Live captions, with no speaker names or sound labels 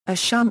A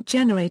shunt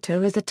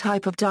generator is a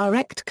type of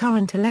direct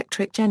current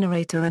electric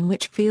generator in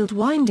which field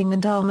winding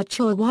and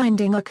armature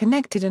winding are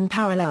connected in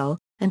parallel,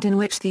 and in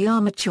which the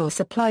armature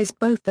supplies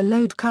both the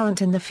load current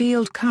and the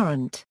field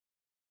current.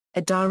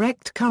 A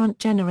direct current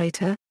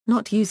generator,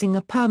 not using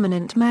a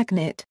permanent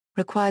magnet,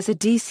 requires a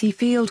DC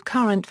field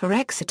current for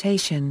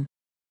excitation.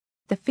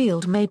 The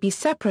field may be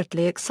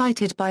separately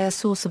excited by a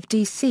source of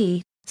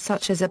DC,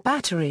 such as a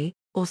battery,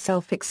 or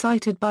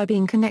self-excited by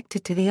being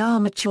connected to the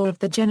armature of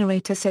the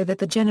generator so that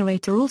the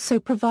generator also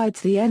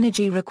provides the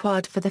energy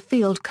required for the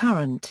field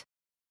current.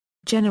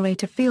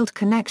 Generator field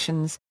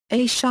connections.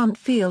 A shunt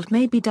field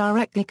may be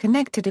directly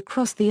connected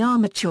across the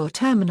armature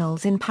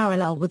terminals in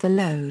parallel with the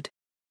load.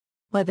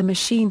 Where the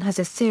machine has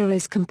a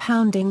series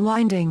compounding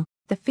winding,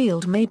 the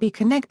field may be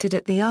connected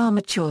at the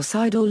armature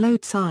side or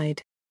load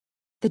side.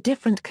 The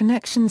different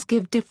connections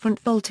give different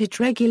voltage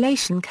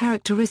regulation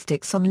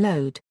characteristics on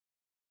load.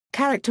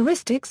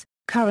 Characteristics.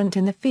 Current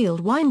in the field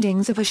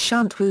windings of a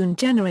shunt wound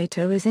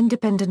generator is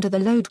independent of the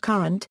load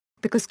current,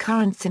 because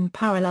currents in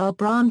parallel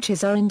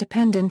branches are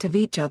independent of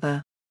each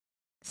other.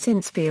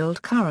 Since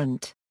field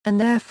current, and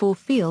therefore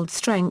field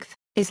strength,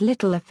 is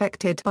little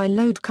affected by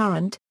load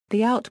current,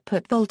 the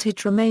output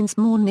voltage remains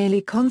more nearly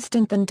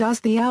constant than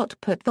does the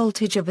output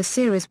voltage of a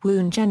series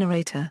wound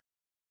generator.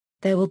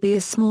 There will be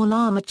a small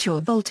armature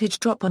voltage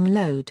drop on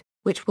load,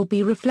 which will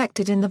be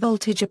reflected in the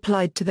voltage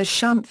applied to the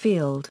shunt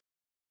field.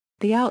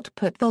 The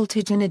output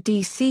voltage in a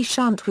DC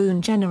shunt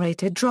wound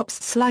generator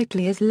drops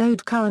slightly as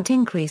load current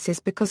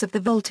increases because of the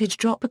voltage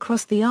drop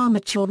across the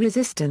armature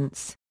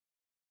resistance.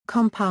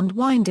 Compound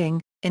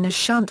winding. In a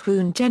shunt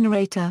wound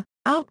generator,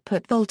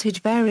 output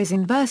voltage varies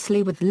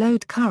inversely with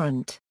load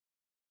current.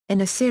 In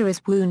a series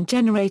wound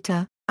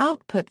generator,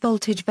 output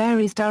voltage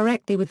varies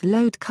directly with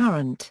load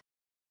current.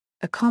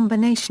 A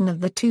combination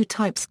of the two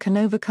types can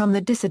overcome the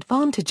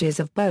disadvantages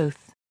of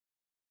both.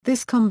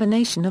 This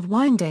combination of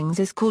windings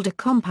is called a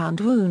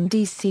compound wound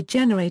DC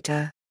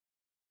generator.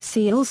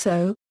 See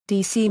also,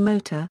 DC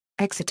motor,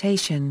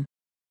 excitation.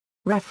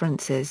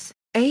 References,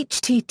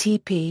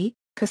 http,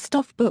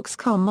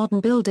 KostofBooks.com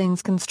Modern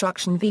Buildings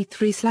Construction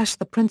v3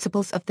 The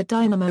Principles of the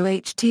Dynamo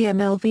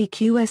HTML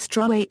VQS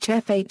DRO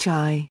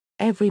HFHI,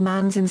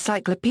 Everyman's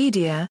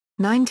Encyclopedia,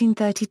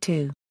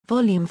 1932,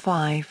 Volume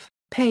 5,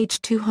 page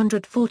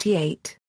 248.